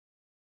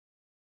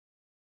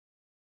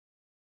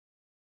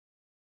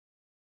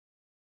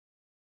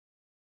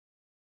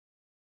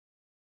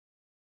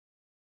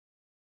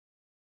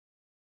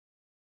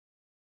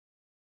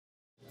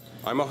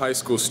I'm a high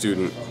school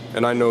student,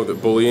 and I know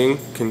that bullying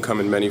can come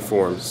in many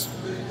forms.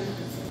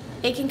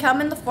 It can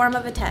come in the form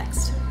of a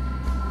text.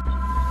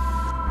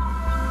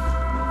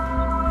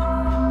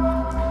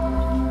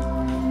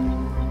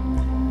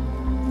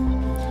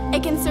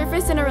 It can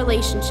surface in a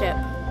relationship.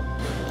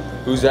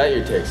 Who's that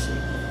you're texting?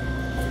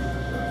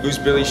 Who's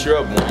Billy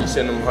Shrub when you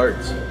send them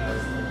hearts?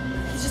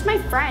 He's just my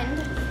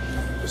friend.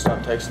 But stop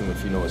texting them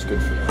if you know what's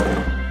good for you.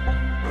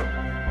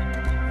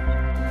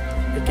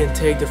 It can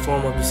take the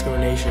form of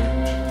discrimination.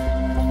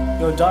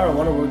 Yo, Dara,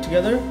 want to work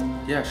together?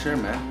 Yeah, sure,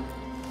 man.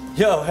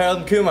 Yo, Harold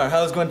and Kumar,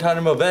 how's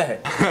Guantanamo Bay?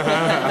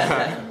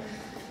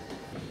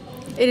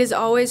 It is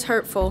always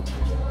hurtful.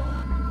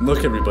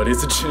 Look, everybody,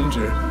 it's a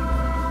ginger.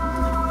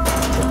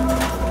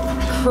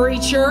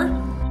 Creature.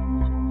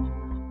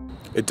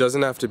 It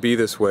doesn't have to be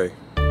this way.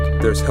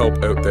 There's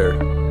help out there.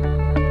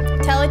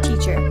 Tell a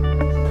teacher.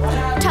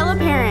 Tell a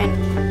parent.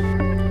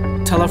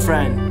 Tell a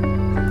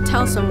friend.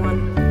 Tell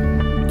someone.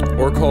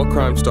 Or call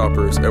Crime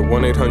Stoppers at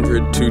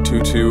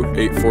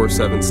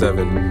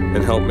 1-800-222-8477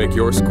 and help make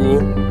your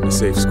school a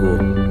safe school.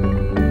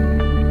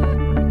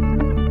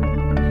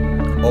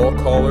 All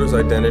callers'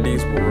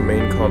 identities will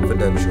remain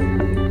confidential.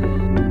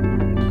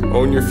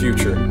 Own your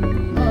future.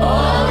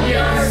 Own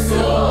your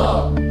school!